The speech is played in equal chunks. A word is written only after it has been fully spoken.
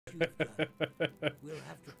what you've done. We'll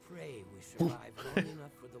have to pray we survive long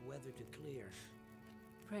enough for the weather to clear.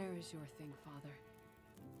 Prayer is your thing, Father.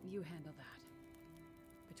 You handle that.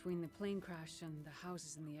 Between the plane crash and the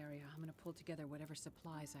houses in the area, I'm gonna pull together whatever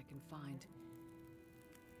supplies I can find.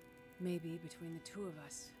 Maybe between the two of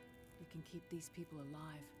us, we can keep these people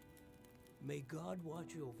alive. May God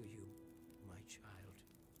watch over you, my child.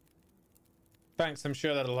 Thanks, I'm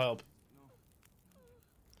sure that'll help.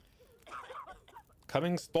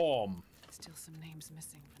 Coming storm. Still some names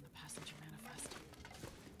missing from the passenger manifest.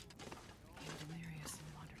 Became delirious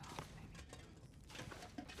and wandered off,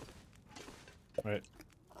 maybe. Right.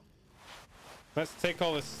 Let's take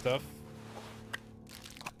all this stuff.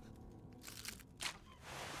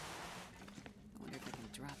 I wonder if I can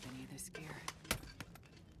drop any of this gear.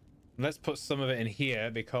 Let's put some of it in here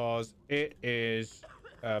because it is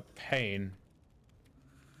a pain.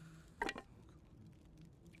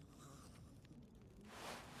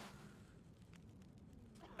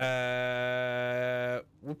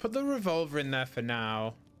 We'll put the revolver in there for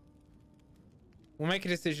now. We'll make a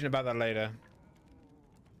decision about that later.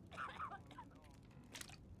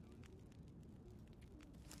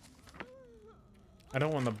 I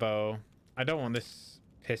don't want the bow. I don't want this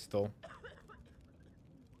pistol.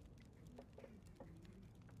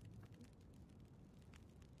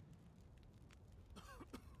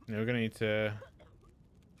 Yeah, we're gonna need to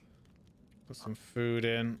put some food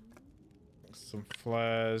in, some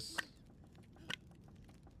flares,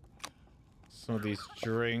 some of these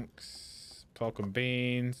drinks, pork and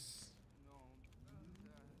beans.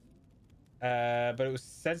 But it was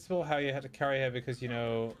sensible how you had to carry her because, you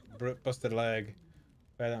know, busted leg.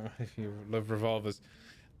 If you love revolvers.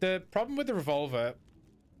 The problem with the revolver,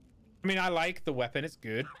 I mean, I like the weapon, it's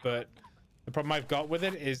good, but the problem I've got with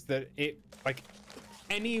it is that it, like,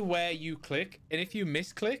 anywhere you click, and if you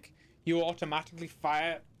misclick, you automatically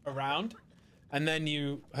fire a round, and then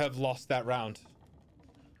you have lost that round.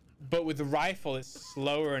 But with the rifle, it's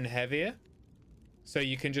slower and heavier, so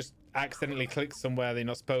you can just accidentally click somewhere they're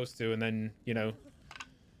not supposed to, and then, you know,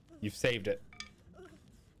 you've saved it.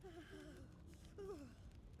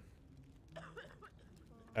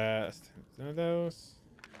 Let's take some of those.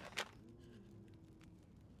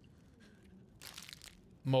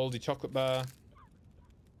 Moldy chocolate bar.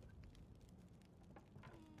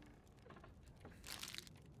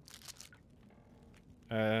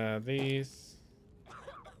 These.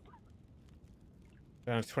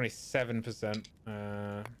 Down to 27%.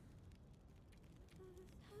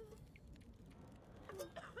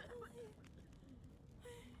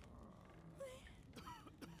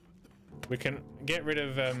 We can get rid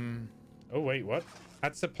of, oh wait, what?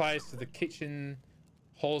 Add supplies to the kitchen,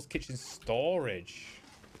 Hall's kitchen storage.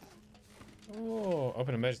 Oh,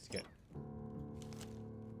 open emergency kit.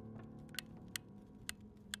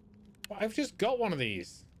 Well, I've just got one of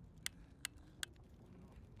these.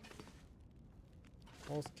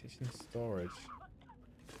 Hall's kitchen storage.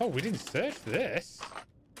 Oh, we didn't search for this.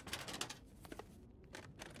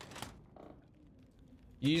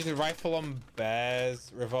 Use the rifle on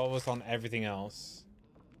bears, revolvers on everything else.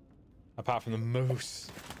 Apart from the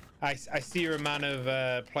moose. I see you're a man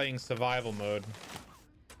of playing survival mode.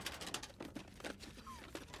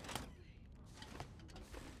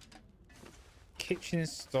 Kitchen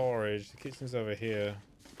storage. The kitchen's over here.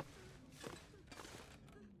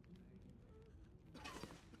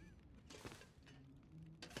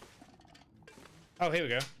 Oh, here we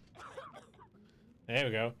go. There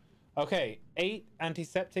we go. Okay, 8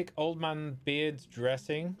 antiseptic old man beards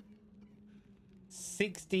dressing.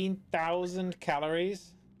 16,000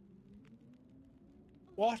 calories.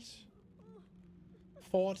 What?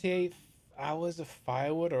 48 hours of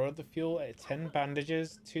firewood or other fuel, 10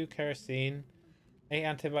 bandages, 2 kerosene, 8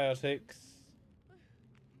 antibiotics,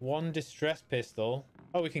 1 distress pistol.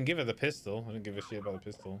 Oh, we can give her the pistol. I don't give a shit about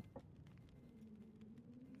the pistol.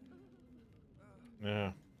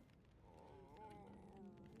 Yeah.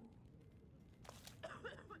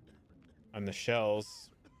 And the shells.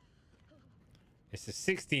 It's the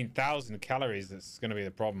 16,000 calories that's going to be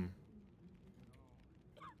the problem.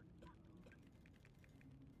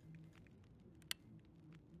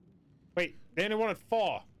 Wait, they only wanted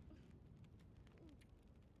 4.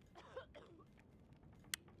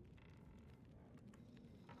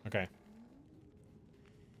 Okay.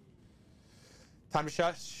 Time to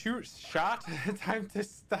shot. Time to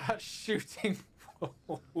start shooting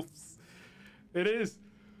wolves. It is.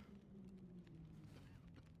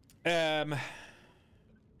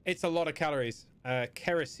 It's a lot of calories.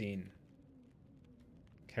 Kerosene.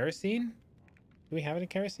 Kerosene? Do we have any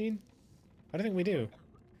kerosene? I don't think we do.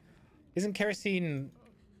 Isn't kerosene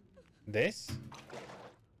this?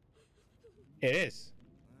 It is.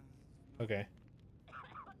 Okay.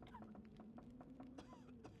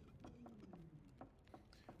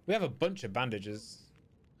 We have a bunch of bandages.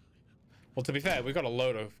 Well, to be fair, we've got a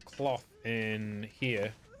load of cloth in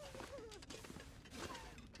here.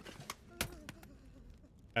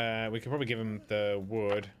 We could probably give him the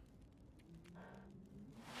wood.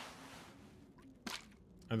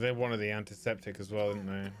 And they wanted the antiseptic as well, didn't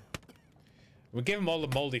they? We give him all the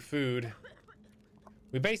moldy food.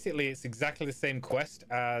 We basically, it's exactly the same quest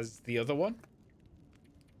as the other one.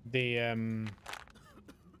 The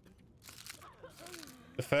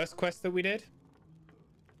first quest that we did.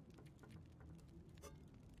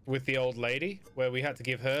 With the old lady, where we had to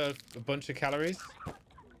give her a bunch of calories.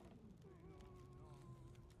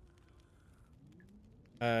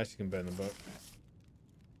 She can burn the book.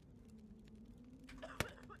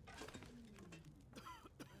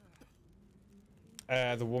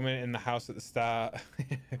 The woman in the house at the start.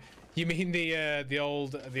 You mean the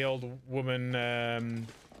old woman?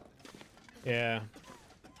 Yeah.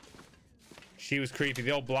 She was creepy.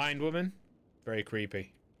 The old blind woman, very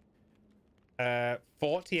creepy.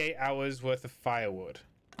 48 hours worth of firewood.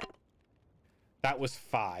 That was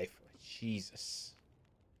 5. Jesus.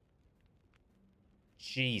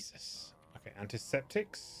 Jesus. Okay,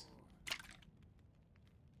 antiseptics.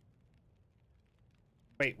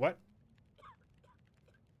 Wait, what?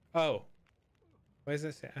 Oh. Where's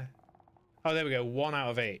this? Oh, there we go. 1 out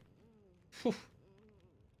of 8. Whew.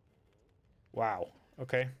 Wow.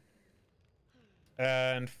 Okay.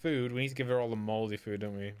 And food. We need to give her all the moldy food,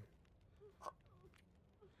 don't we?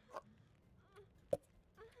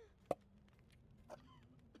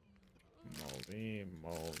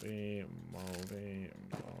 Moldy.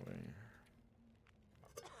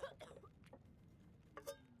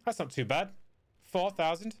 That's not too bad.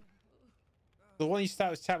 4,000. The one you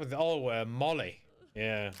start with chat with, Molly.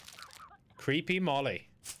 Yeah. Creepy Molly.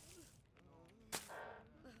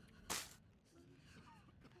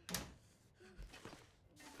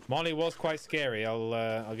 Molly was quite scary.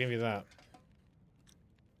 I'll give you that.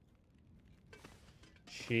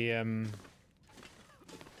 She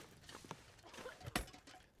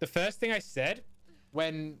the first thing I said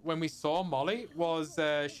when we saw Molly was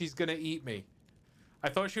she's gonna eat me. I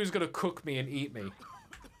thought she was gonna cook me and eat me.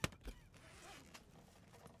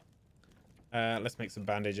 Let's make some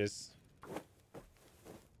bandages.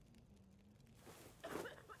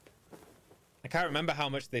 I can't remember how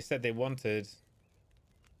much they said they wanted.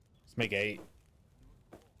 Let's make 8.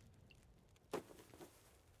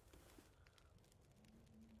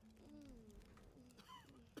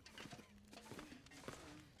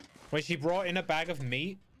 When she brought in a bag of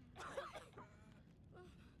meat.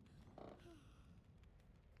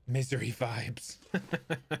 Misery vibes.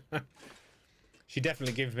 She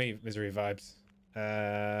definitely gives me misery vibes.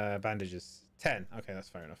 Bandages. 10. Okay, that's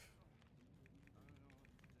fair enough.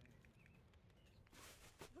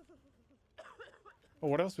 Oh,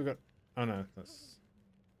 what else we got? Oh no, that's...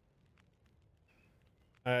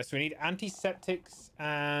 so we need antiseptics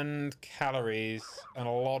and calories and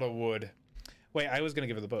a lot of wood. Wait, I was going to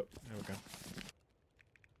give her the book. There we go.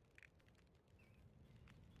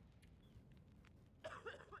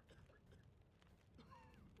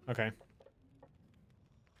 Okay.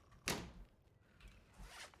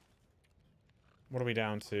 What are we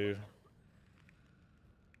down to?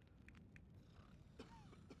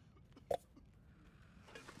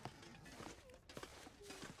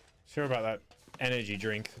 Sure about that energy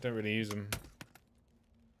drink. I don't really use them.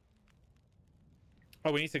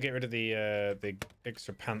 Oh, we need to get rid of the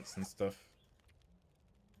extra pants and stuff.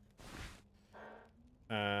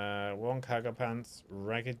 1 cargo pants,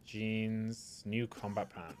 ragged jeans, new combat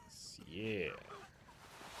pants. Yeah.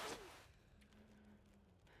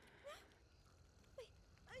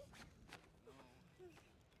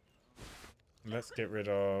 Let's get rid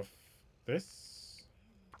of this.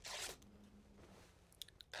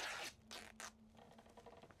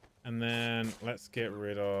 And then let's get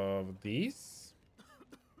rid of these.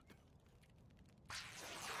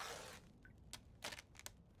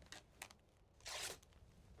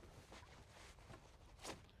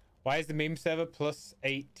 Why is the meme server plus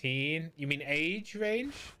 18? You mean age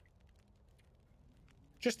range?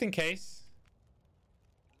 Just in case.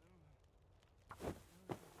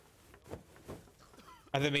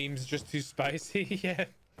 Are the memes just too spicy? Yeah.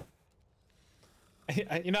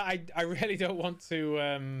 You know, I really don't want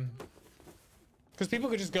to... Because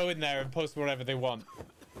people could just go in there and post whatever they want.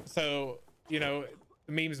 So, you know,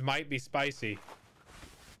 the memes might be spicy.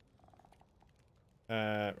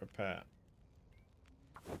 Repair.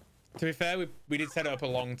 To be fair, we did set it up a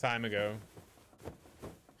long time ago.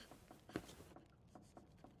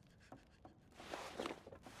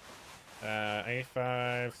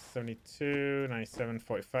 85, 72, 97,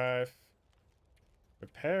 45.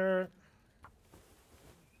 Repair.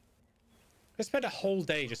 I spent a whole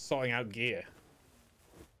day just sorting out gear.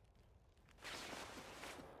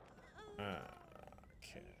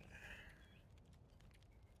 Okay.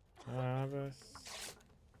 Harvest.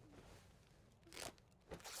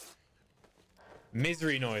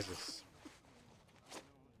 Misery noises.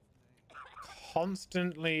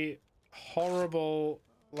 Constantly horrible,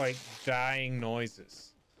 like, dying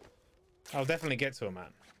noises. I'll definitely get to a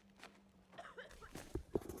man.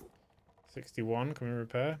 61, can we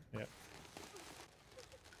repair? Yep.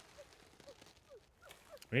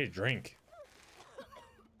 We need a drink.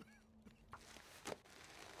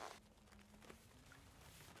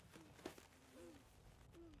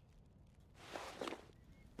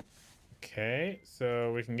 Okay,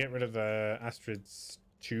 so we can get rid of the Astrid's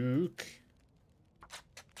Duke.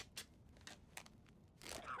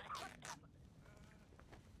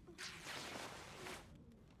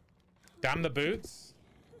 Damn the boots.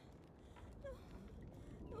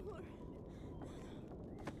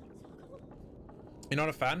 You're not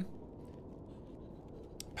a fan?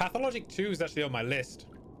 Pathologic 2 is actually on my list.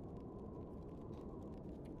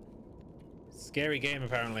 Scary game,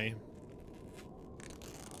 apparently.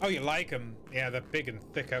 Oh, you like them? Yeah, they're big and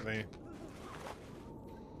thick, aren't they?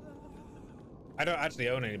 I don't actually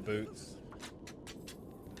own any boots.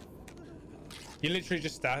 You literally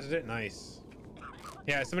just started it? Nice.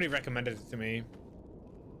 Yeah, somebody recommended it to me.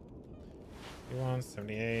 51,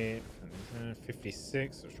 78,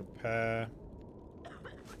 56, let's repair.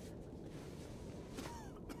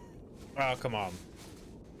 Oh, come on.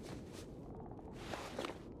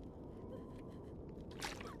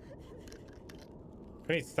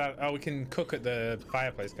 We need to start. Oh, we can cook at the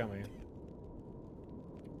fireplace, can't we?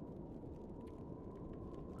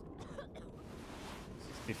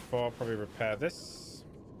 Before, probably repair this.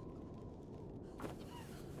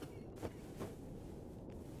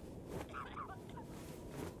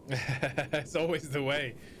 It's always the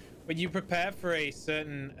way. When you prepare for a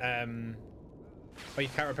certain oh, you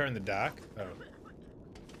can't repair in the dark?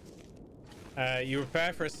 Oh. You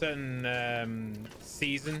prepare for a certain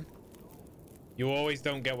season, you always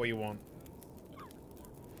don't get what you want.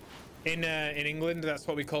 In England, that's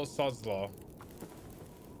what we call sod's law.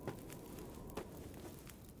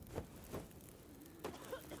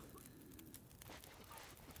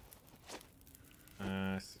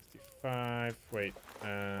 65. Wait.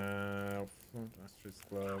 Astrid's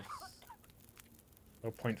gloves.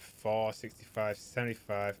 0.4, 65,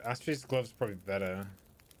 75. Astrid's gloves probably better.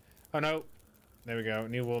 Oh no. There we go.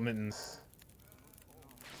 New wool mittens.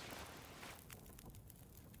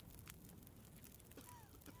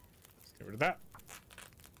 Let's get rid of that.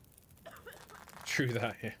 True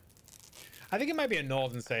that, yeah. I think it might be a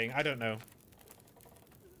northern saying. I don't know.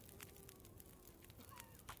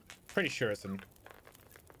 Pretty sure it's an...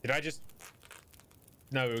 Did I just...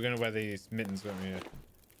 No, we were going to wear these mittens, weren't we? Yeah.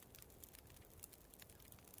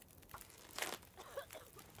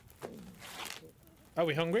 Are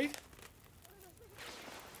we hungry?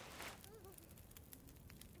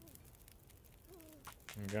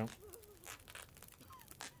 There we go.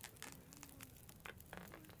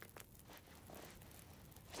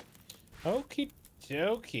 Okie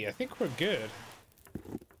dokie. I think we're good.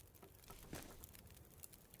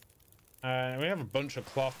 We have a bunch of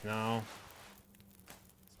cloth now.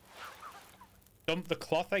 Dump the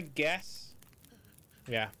cloth, I guess.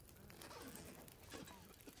 Yeah.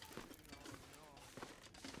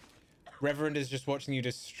 Reverend is just watching you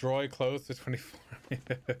destroy clothes for 24.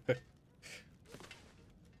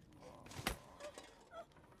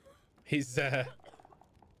 He's so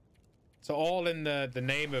all in the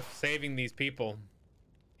name of saving these people.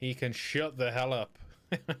 He can shut the hell up.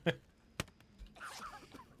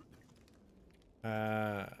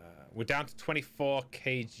 We're down to 24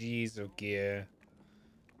 kgs of gear.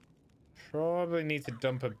 Probably need to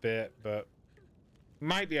dump a bit, but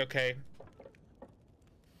might be okay.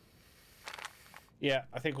 Yeah,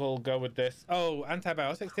 I think we'll go with this. Oh,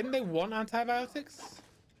 antibiotics. Didn't they want antibiotics?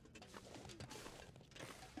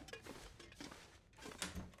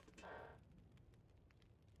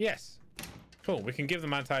 Yes. Cool, we can give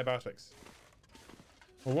them antibiotics.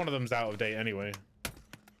 Well, one of them's out of date anyway.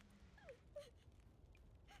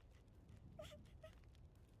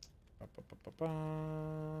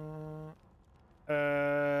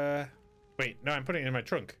 Wait, no, I'm putting it in my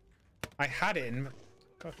trunk. I had it in...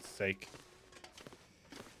 God's sake.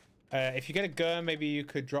 If you get a gun, maybe you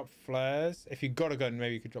could drop flares. If you got a gun,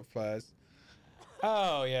 maybe you could drop flares.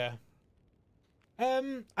 Oh, yeah.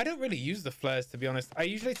 I don't really use the flares, to be honest. I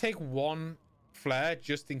usually take one flare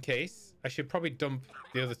just in case. I should probably dump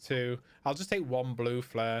the other two. I'll just take one blue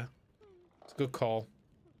flare. It's a good call.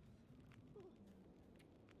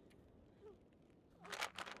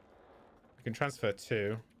 I can transfer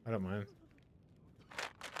two. I don't mind.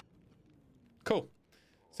 Cool.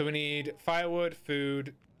 So we need firewood,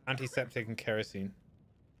 food, antiseptic, and kerosene.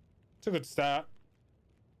 It's a good start.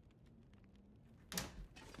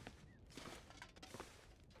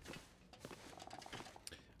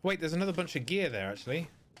 Wait, there's another bunch of gear there, actually.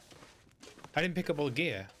 I didn't pick up all the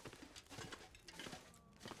gear.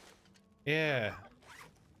 Yeah.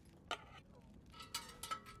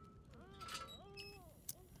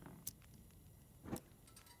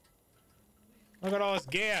 Look at all this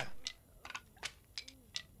gear.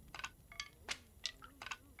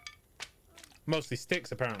 Mostly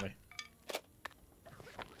sticks, apparently.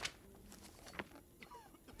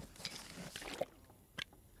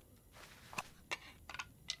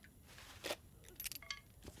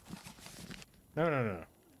 No, no, no.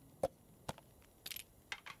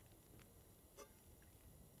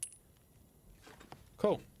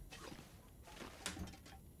 Cool.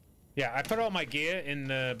 Yeah, I put all my gear in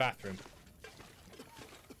the bathroom.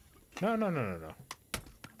 No, no, no, no, no.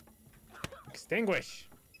 Extinguish.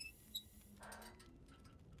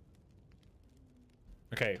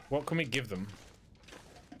 Okay, what can we give them?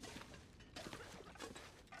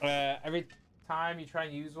 Every time you try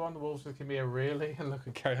and use one, the wolves can be a really and look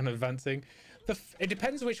and carry on advancing. It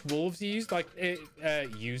depends which wolves you use. Like,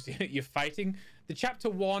 you're fighting the chapter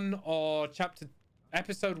 1 or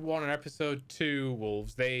episode 1 and episode 2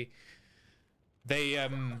 wolves. They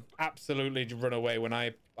absolutely run away when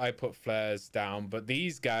I put flares down. But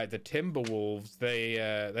these guys, the timber wolves, they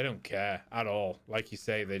don't care at all. Like you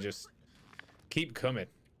say, they just keep coming.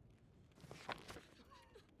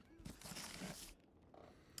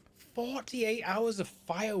 48 hours of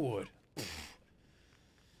firewood.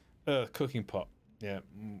 Cooking pot. Yeah,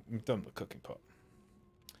 we've done the cooking pot.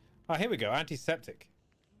 Oh, here we go. Antiseptic.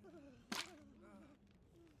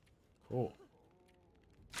 Cool.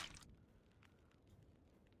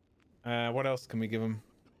 What else can we give them?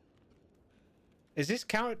 Is this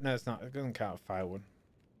count? No, it's not. It doesn't count firewood.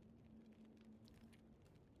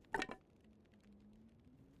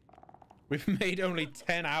 We've made only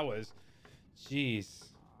 10 hours. Jeez.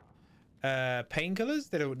 Painkillers?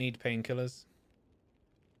 They don't need painkillers.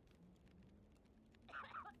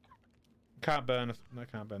 Can't burn. I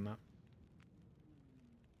can't burn that.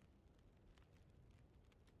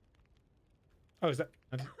 Oh, is that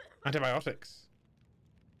antibiotics?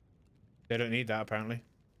 They don't need that, apparently.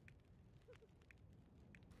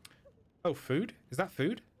 Oh, food? Is that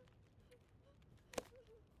food?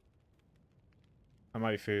 That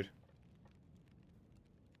might be food.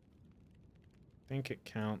 I think it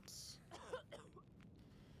counts.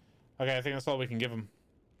 Okay, I think that's all we can give them.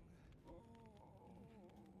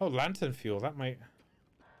 Oh, lantern fuel. That might...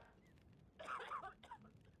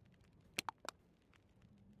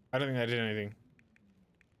 I don't think that did anything.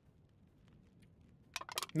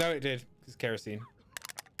 No, it did. It's kerosene.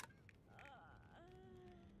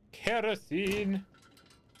 Kerosene!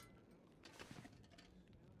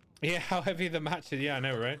 Yeah, how heavy the match is. Yeah, I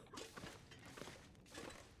know, right?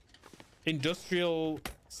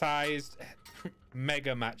 Industrial-sized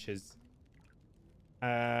mega matches.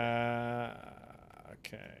 Okay,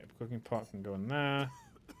 cooking pot can go in there.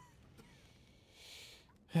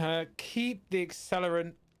 Keep the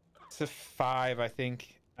accelerant to 5, I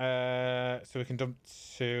think. So we can dump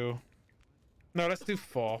 2. No, let's do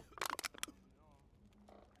 4.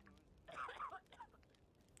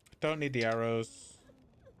 Don't need the arrows.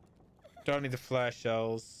 Don't need the flare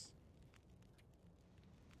shells.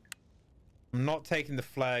 I'm not taking the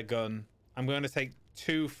flare gun. I'm going to take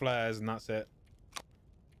 2 flares and that's it.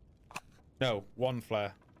 No, 1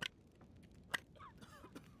 flare.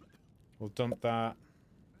 We'll dump that.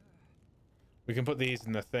 We can put these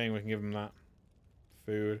in the thing. We can give them that.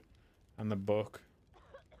 Food and the book.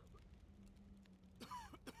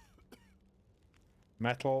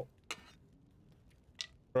 Metal.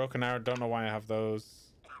 Broken arrow. Don't know why I have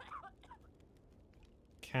those.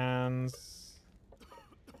 Cans.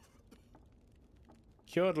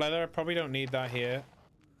 Cured leather. Probably don't need that here.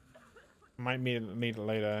 Might need it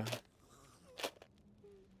later.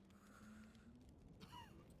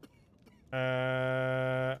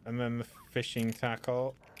 And then the fishing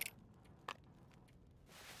tackle.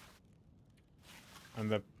 And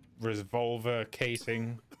the revolver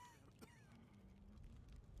casing.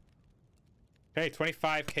 Okay,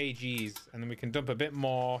 25 kgs. And then we can dump a bit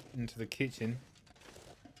more into the kitchen.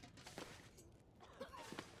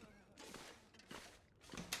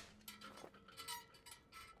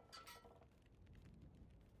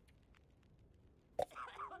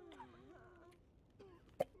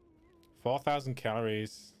 4,000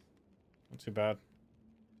 calories. Not too bad.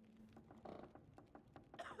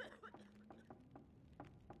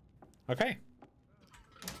 Okay.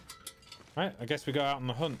 Right, I guess we go out on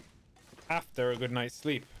the hunt after a good night's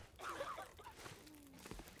sleep.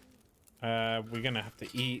 We're gonna have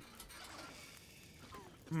to eat.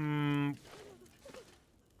 Do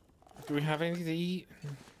we have anything to eat?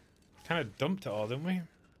 Kind of dumped it all, didn't we?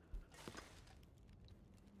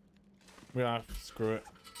 We'll have to screw it.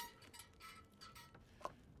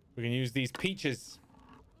 We can use these peaches.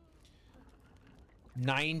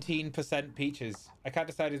 19% peaches. I can't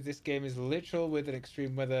decide if this game is literal with an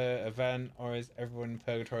extreme weather event or is everyone in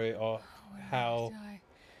purgatory or hell.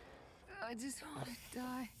 I just want to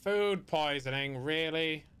die. Food poisoning,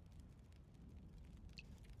 really?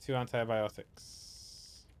 2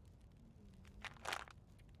 antibiotics.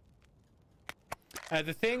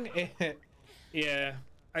 The thing, yeah,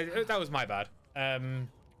 that was my bad. 10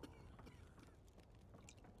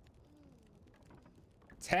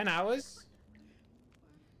 hours?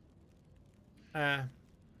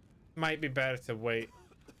 Might be better to wait.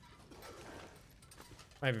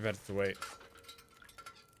 Might be better to wait.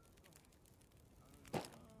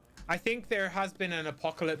 I think there has been an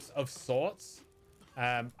apocalypse of sorts.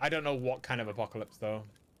 I don't know what kind of apocalypse, though.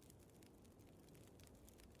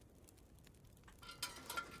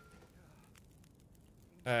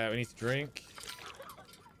 We need to drink.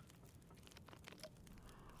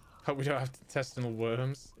 Hope we don't have intestinal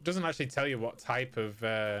worms. It doesn't actually tell you what type of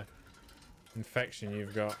infection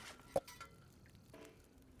you've got.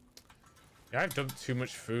 Yeah, I've dumped too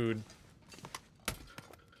much food.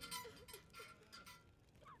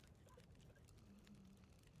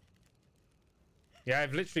 Yeah,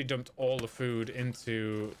 I've literally dumped all the food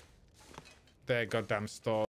into their goddamn store.